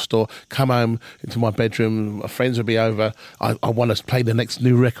to the record store, come home into my bedroom, my friends would be over, I want to play the next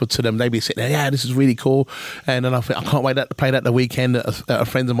new record to them, they'd be sitting there, yeah, this is really cool, and then I think, I can't wait to play that the weekend at a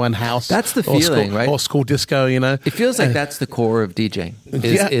friend of mine's house. That's the feeling, right? Or school disco, It feels like that's the core of DJing,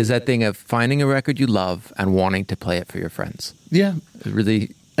 is that thing of finding a record you love and wanting to play it for your friends. Yeah. It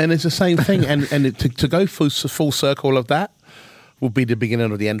really... And it's the same thing. To go full circle of that will be the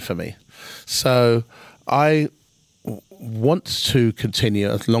beginning of the end for me. So I want to continue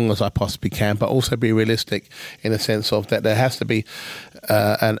as long as I possibly can, but also be realistic in the sense of that there has to be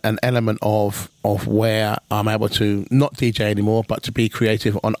an element of where I'm able to not DJ anymore, but to be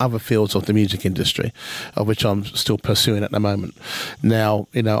creative on other fields of the music industry, of which I'm still pursuing at the moment. Now,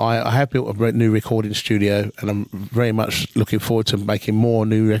 I have built a new recording studio, and I'm very much looking forward to making more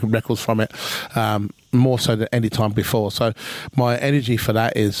new records from it. More so than any time before. So my energy for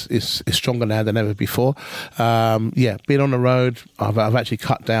that is stronger now than ever before. Being on the road, I've actually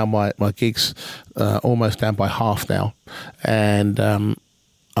cut down my gigs almost down by half now. And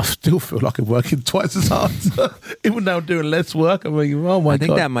I still feel like I'm working twice as hard. Even though I'm doing less work, I'm like, oh my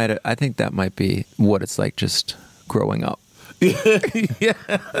God. I think that might be what it's like just growing up. Yeah.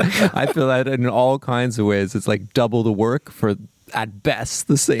 I feel that in all kinds of ways. It's like double the work for, at best,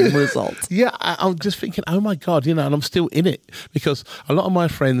 the same result. Yeah, I'm just thinking, oh my God, and I'm still in it, because a lot of my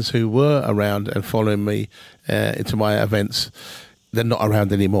friends who were around and following me into my events, they're not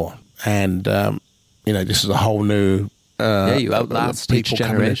around anymore. And, this is a whole new... you outlast each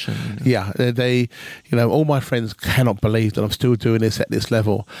generation. Yeah, they all my friends cannot believe that I'm still doing this at this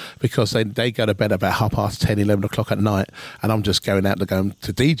level, because they go to bed about 10:30, 11 o'clock at night, and I'm just going out to go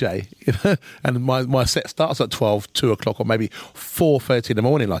to DJ. And my set starts at 12, 2 o'clock, or maybe 4:30 in the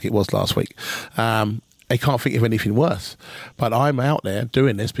morning, like it was last week. They can't think of anything worse. But I'm out there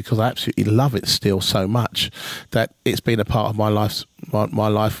doing this because I absolutely love it still so much that it's been a part of my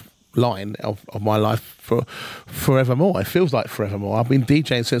lifeline of my life for forevermore. It feels like forevermore. I've been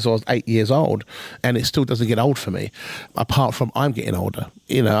DJing since I was 8 years old, and it still doesn't get old for me, apart from I'm getting older.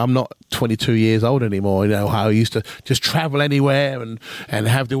 I'm not 22 years old anymore. How I used to just travel anywhere and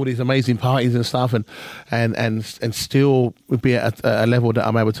have all these amazing parties and stuff, and still be at a level that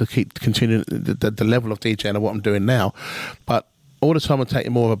I'm able to keep continuing the level of DJing of what I'm doing now. But all the time I'm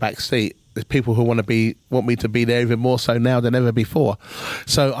taking more of a back seat. There's people who want me to be there even more so now than ever before.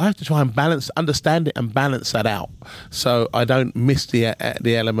 So I have to try and understand it and balance that out, so I don't miss the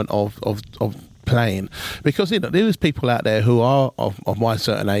element of playing. Because there is people out there who are of my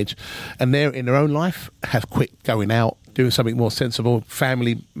certain age, and they're in their own life have quit going out, doing something more sensible,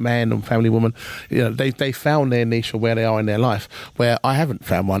 family man and family woman. They found their niche of where they are in their life, where I haven't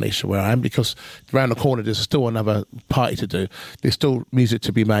found my niche of where I am, because around the corner there's still another party to do. There's still music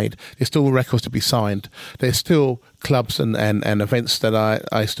to be made. There's still records to be signed. There's still clubs and events that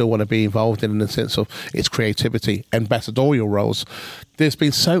I still want to be involved in the sense of its creativity, ambassadorial roles. There's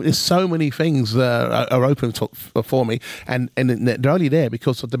so many things that are open for me, and they're only there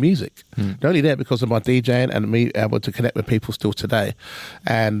because of the music. They're only there because of my DJing and me able to connect with people still today.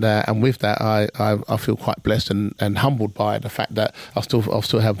 And with that, I feel quite blessed and humbled by the fact that I'll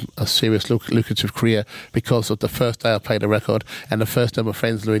still have a serious lucrative career, because of the first day I played a record and the first time my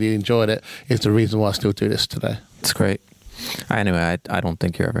friends really enjoyed it is the reason why I still do this today. It's great. Anyway, I don't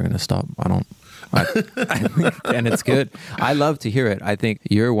think you're ever going to stop. And it's good. I love to hear it. I think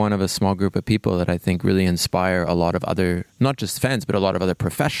you're one of a small group of people that I think really inspire a lot of other, not just fans, but a lot of other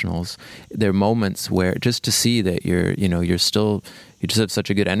professionals. There are moments where just to see that you just have such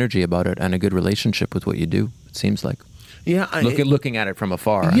a good energy about it and a good relationship with what you do, it seems like. Yeah. Looking at it from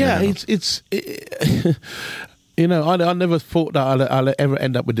afar. Yeah, I never thought that I'll ever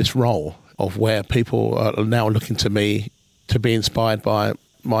end up with this role of where people are now looking to me to be inspired by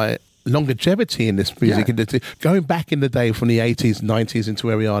my longevity in this music industry, going back in the day from the 80s, 90s into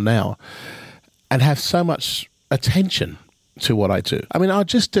where we are now, and have so much attention to what I do. I mean, I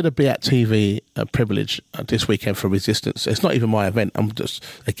just did a Be At TV privilege this weekend for Resistance. It's not even my event. I'm just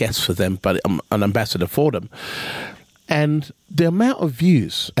a guest for them, but I'm an ambassador for them. And the amount of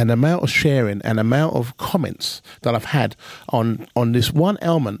views and the amount of sharing and the amount of comments that I've had on this one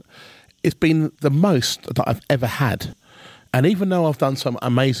element, it's been the most that I've ever had. And even though I've done some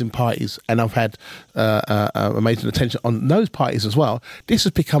amazing parties and I've had amazing attention on those parties as well, this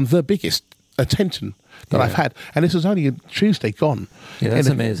has become the biggest attention that I've had. And this was only a Tuesday gone. Yeah, that's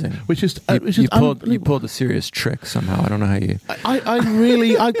amazing. You pulled a serious trick somehow. I don't know how you...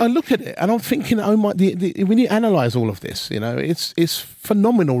 I look at it and I'm thinking, when you analyse all of this, it's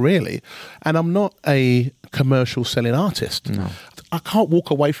phenomenal, really. And I'm not a commercial selling artist. No. I can't walk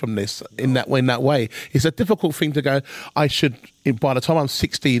away from this in that way. It's a difficult thing to go, by the time I'm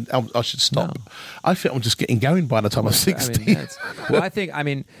 60, I should stop. No. I think I'm just getting going by the time I'm 60. I think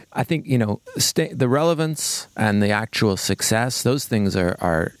the relevance and the actual success, those things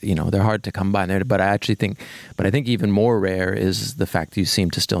are they're hard to come by. But I think even more rare is the fact that you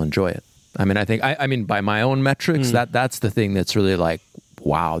seem to still enjoy it. I mean, by my own metrics, that's the thing that's really like,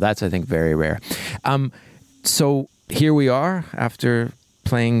 wow, that's, I think, very rare. So here we are after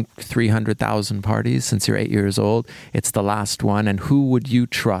playing 300,000 parties since you're 8 years old. It's the last one. And who would you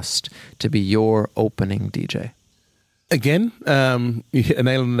trust to be your opening DJ? Again, you hit a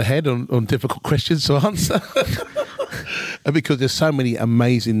nail on the head on difficult questions to answer. Because there's so many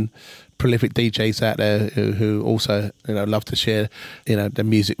amazing, prolific DJs out there who also, love to share, the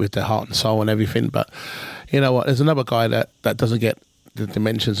music with their heart and soul and everything. But you know what? There's another guy that doesn't get the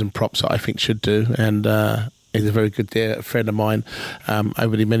dimensions and props that I think should do. And he's a very good dear friend of mine.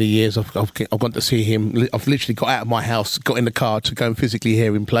 Over the many years, I've gone to see him. I've literally got out of my house, got in the car to go and physically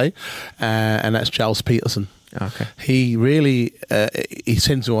hear him play. And that's Giles Peterson. Okay. He really he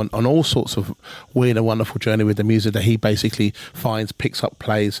sends you on all sorts of weird and wonderful journey with the music that he basically finds, picks up,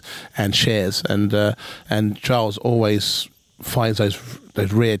 plays and shares. And Giles always finds those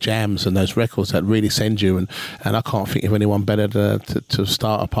rare jams and those records that really send you, and I can't think of anyone better to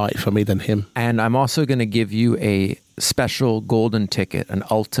start a party for me than him. And I'm also going to give you a special golden ticket, an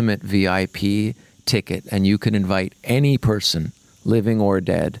ultimate VIP ticket, and you can invite any person, living or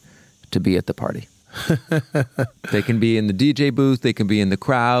dead, to be at the party. They can be in the DJ booth, they can be in the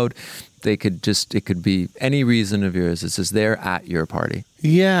crowd, it could be any reason of yours. It's just they're at your party.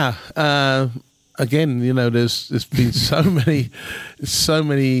 Yeah. Again, there's been so many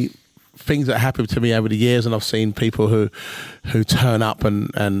things that happened to me over the years, and I've seen people who turn up and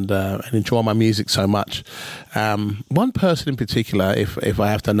enjoy my music so much. One person in particular, if I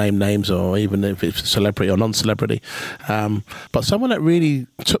have to name names, or even if it's a celebrity or non-celebrity, but someone that really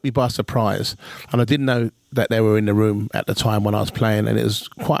took me by surprise, and I didn't know that they were in the room at the time when I was playing, and it was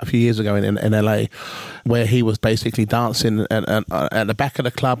quite a few years ago in LA, where he was basically dancing at the back of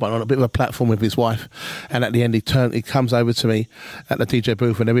the club on a bit of a platform with his wife, and at the end he comes over to me at the DJ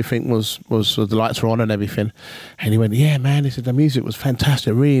booth, and everything was the lights were on and everything, and he went, "Yeah, man," he said, "the music was fantastic.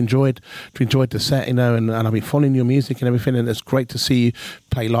 I really enjoyed the set, and I've been following your music and everything, and it's great to see you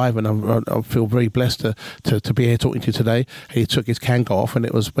play live, and I feel very blessed to be here talking to you today." And he took his Kangol off, and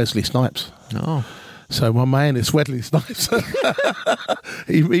it was Wesley Snipes. Oh. So my man is Wesley Snipes.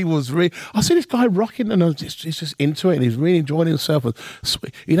 he was really... I see this guy rocking, and he's just into it, and he's really enjoying himself.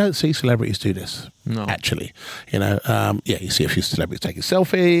 You don't see celebrities do this, actually. You see a few celebrities taking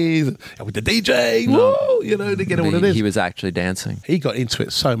selfies with the DJ. No. Woo, they get all of this. He was actually dancing. He got into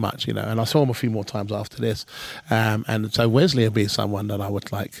it so much, and I saw him a few more times after this. And so Wesley would be someone that I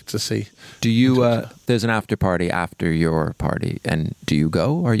would like to see. Do you... there's an after party after your party, and do you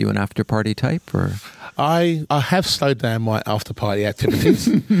go? Are you an after party type, or... I have slowed down my after party activities.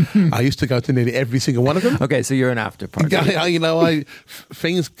 I used to go to nearly every single one of them. Okay, so you're an after party.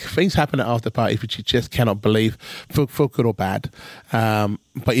 Things happen at after parties which you just cannot believe, for good or bad.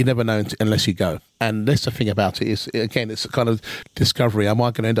 But you never know unless you go. And that's the thing about it is, again, it's a kind of discovery. Am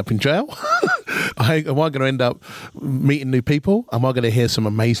I going to end up in jail? Am I going to end up meeting new people? Am I going to hear some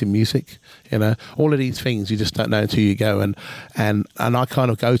amazing music? You know, all of these things you just don't know until you go. And I kind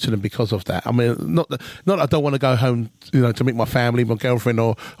of go to them because of that. I mean, not that I don't want to go home, you know, to meet my family, my girlfriend,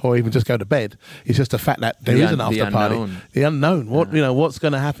 or even just go to bed. It's just the fact that there is an after party. The unknown. What, you know, what's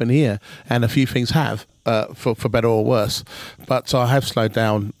going to happen here? And a few things have. For better or worse, but I have slowed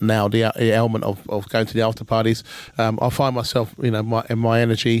down now the element of going to the after parties. I find myself, you know, my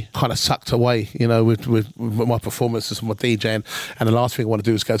energy kind of sucked away, you know, with my performances and my DJing, and the last thing I want to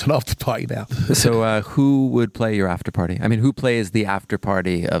do is go to an after party now. So who would play your after party? I mean, who plays the after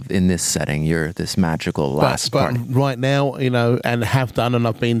party in this setting? This magical last party. But right now, you know, and have done, and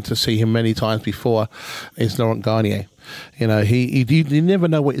I've been to see him many times before, is Laurent Garnier. You know, you never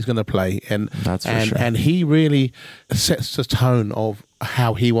know what he's going to play, and that's for sure. And he really sets the tone of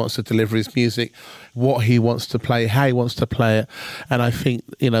how he wants to deliver his music, what he wants to play, how he wants to play it. And I think,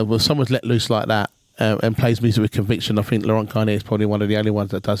 you know, when someone's let loose like that and plays music with conviction, I think Laurent Garnier is probably one of the only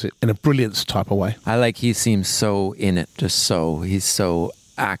ones that does it in a brilliance type of way. He seems so in it, he's so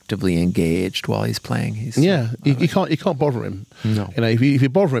actively engaged while he's playing. You can't bother him. No, you know, if you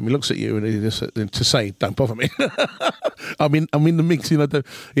bother him, he looks at you and he just to say, "Don't bother me." I mean the mix. You know, the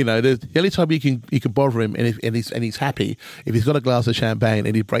only time you can bother him and he's happy if he's got a glass of champagne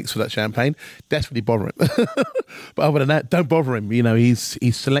and he breaks for that champagne. That's when you bother him. But other than that, don't bother him. You know, he's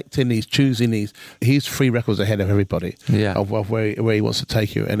selecting, he's choosing, he's 3 records ahead of everybody. Yeah. Of where he wants to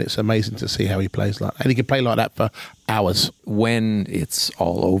take you, and it's amazing to see how he plays like that. And he can play like that for hours. When it's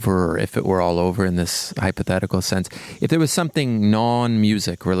all over, or if it were all over in this hypothetical sense, if there was something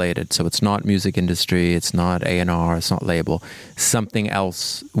non-music related, so it's not music industry, it's not A&R, it's not label, something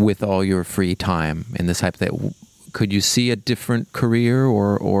else with all your free time in this hypothetical, could you see a different career,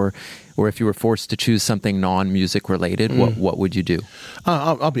 or if you were forced to choose something non-music related, what would you do?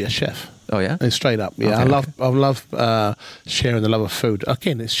 I'll be a chef. Oh yeah, straight up. Yeah, okay. I love sharing the love of food.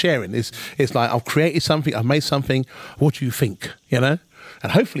 Again, it's sharing. It's like I've created something, I've made something. What do you think? You know,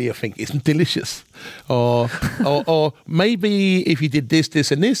 and hopefully you think it's delicious. Or maybe if you did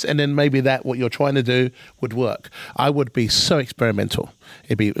this, and this, and then maybe that what you're trying to do would work. I would be so experimental.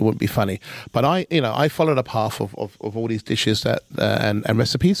 It wouldn't be funny. But I follow the path of all these dishes that and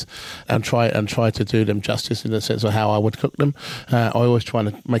recipes, and try to do them justice in the sense of how I would cook them. I always try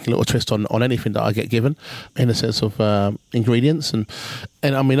to make a little twist on anything that I get given, in the sense of ingredients. And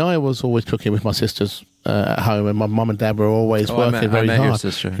I mean, I was always cooking with my sisters at home, and my mum and dad were always working very hard. Your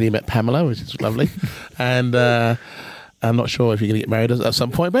sister. And you met Pamela, which is lovely. And I'm not sure if you're going to get married at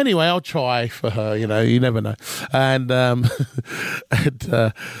some point, but anyway, I'll try for her. You know, you never know. And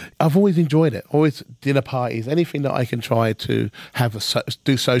I've always enjoyed it. Always dinner parties, anything that I can try to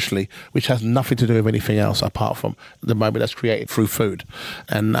do socially, which has nothing to do with anything else apart from the moment that's created through food.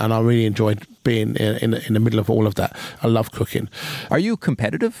 And I really enjoyed being in the middle of all of that. I love cooking. Are you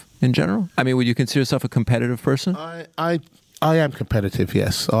competitive in general? I mean, would you consider yourself a competitive person? I am competitive,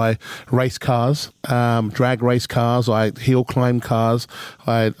 yes. I race cars, drag race cars. I hill climb cars.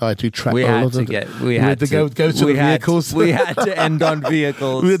 I do track. We had to go to the vehicles. We had to end on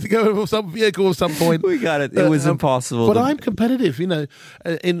vehicles. We had to go with some vehicle at some point. We got it. It was impossible. But I'm competitive, you know.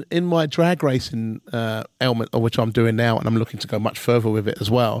 In my drag racing element, which I'm doing now, and I'm looking to go much further with it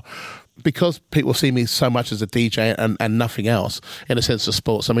as well. Because people see me so much as a DJ and nothing else in a sense of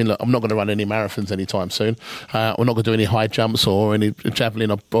sports. I mean, look, I'm not going to run any marathons anytime soon. We're not going to do any high jumps or any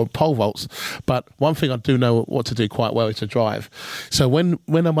javelin or pole vaults. But one thing I do know what to do quite well is to drive. So when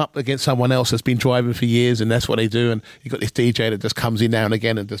I'm up against someone else that's been driving for years and that's what they do, and you've got this DJ that just comes in now and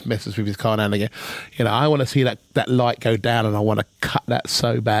again and just messes with his car now and again, you know, I want to see that light go down, and I want to cut that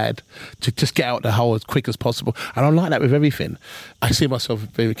so bad to just get out the hole as quick as possible. And I'm like that with everything. I see myself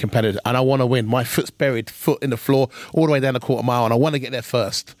very competitive. And I want to win. My foot's buried, foot in the floor, all the way down a quarter mile, and I want to get there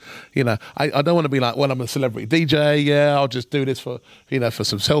first. You know, I don't want to be like, well, I'm a celebrity DJ. Yeah, I'll just do this for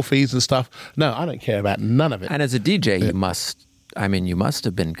some selfies and stuff. No, I don't care about none of it. And as a DJ, you must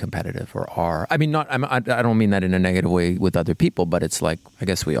have been competitive, or are. I mean, I don't mean that in a negative way with other people, but it's like, I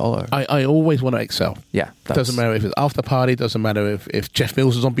guess we all are. I always want to excel. Yeah. Doesn't matter if it's after party, doesn't matter if Jeff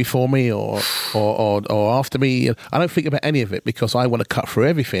Mills is on before me or after me. I don't think about any of it, because I want to cut through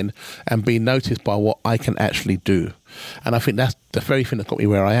everything and be noticed by what I can actually do. And I think that's the very thing that got me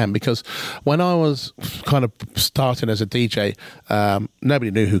where I am, because when I was kind of starting as a DJ,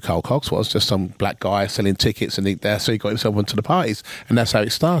 nobody knew who Carl Cox was, just some black guy selling tickets, and so he got himself into the parties, and that's how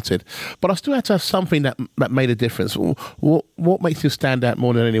it started. But I still had to have something that made a difference. What makes you stand out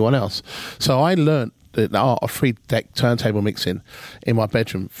more than anyone else? So I learned the art of 3-deck turntable mixing in my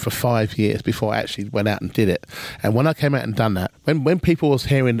bedroom for 5 years before I actually went out and did it. And when I came out and done that, when people was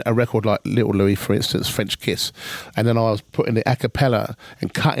hearing a record like Little Louis, for instance, French Kiss, and then I was putting the a cappella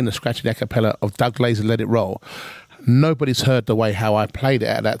and cutting and scratching the a cappella of Doug Glazer, Let It Roll, nobody's heard the way how I played it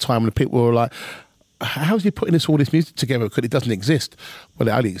at that time. And people were like, how's he putting all this music together? Because it doesn't exist. Well,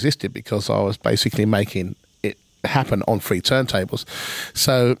 it only existed because I was basically making it happen on 3 turntables.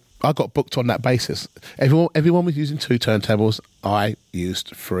 So I got booked on that basis. Everyone was using 2 turntables. I used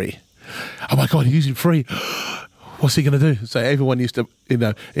 3. Oh my God, he's using 3. What's he going to do? So everyone used to,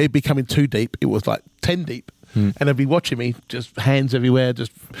 it'd be coming too deep. It was like 10 deep. And they'd be watching me, just hands everywhere,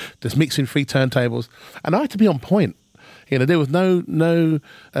 just mixing 3 turntables. And I had to be on point. There was no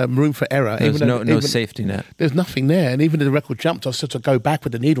room for error. There's no safety net. There's nothing there. And even if the record jumped, I was just to go back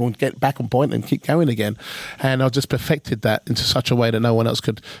with the needle and get back on point and keep going again. And I just perfected that into such a way that no one else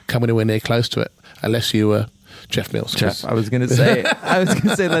could come anywhere near close to it, unless you were Jeff Mills. Jeff, I was going to say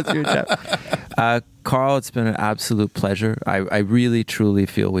unless you're Jeff. Carl, it's been an absolute pleasure. I really, truly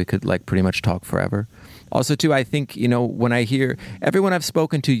feel we could pretty much talk forever. Also, too, I think, when I hear everyone I've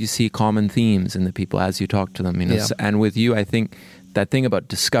spoken to, you see common themes in the people as you talk to them, Yeah. And with you, I think that thing about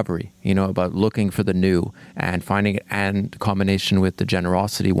discovery, about looking for the new and finding it, and combination with the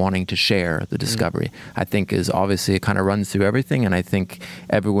generosity, wanting to share the discovery, I think is obviously, it kind of runs through everything. And I think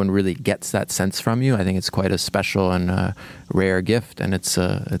everyone really gets that sense from you. I think it's quite a special and rare gift. And it's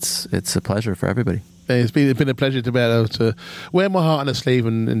a pleasure for everybody. It's been a pleasure to be able to wear my heart on a sleeve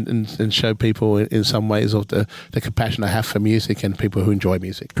and show people in some ways of the compassion I have for music and people who enjoy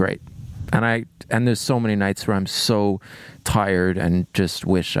music. Great. And there's so many nights where I'm so tired and just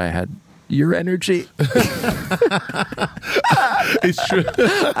wish I had your energy. It's true.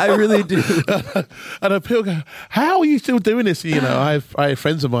 I really do. And people go, how are you still doing this? I have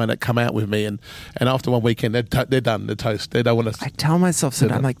friends of mine that come out with me and after one weekend they're done, they're toast. They don't want to. I tell myself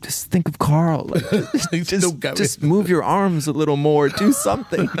sometimes, I'm like, just think of Carl. Just move your arms a little more. Do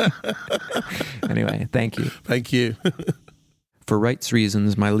something. Anyway, thank you. Thank you. For rights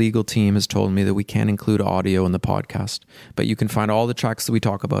reasons, my legal team has told me that we can't include audio in the podcast, but you can find all the tracks that we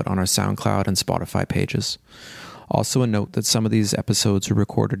talk about on our SoundCloud and Spotify pages. Also a note that some of these episodes were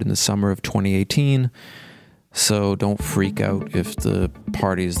recorded in the summer of 2018, so don't freak out if the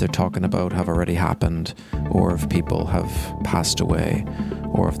parties they're talking about have already happened, or if people have passed away,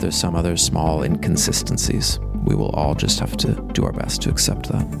 or if there's some other small inconsistencies. We will all just have to do our best to accept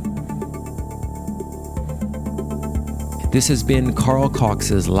that. This has been Carl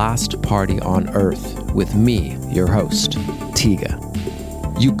Cox's Last Party on Earth with me, your host, Tiga.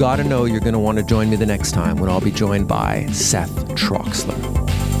 You gotta know you're gonna want to join me the next time when I'll be joined by Seth Troxler.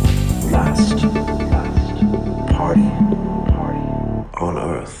 Last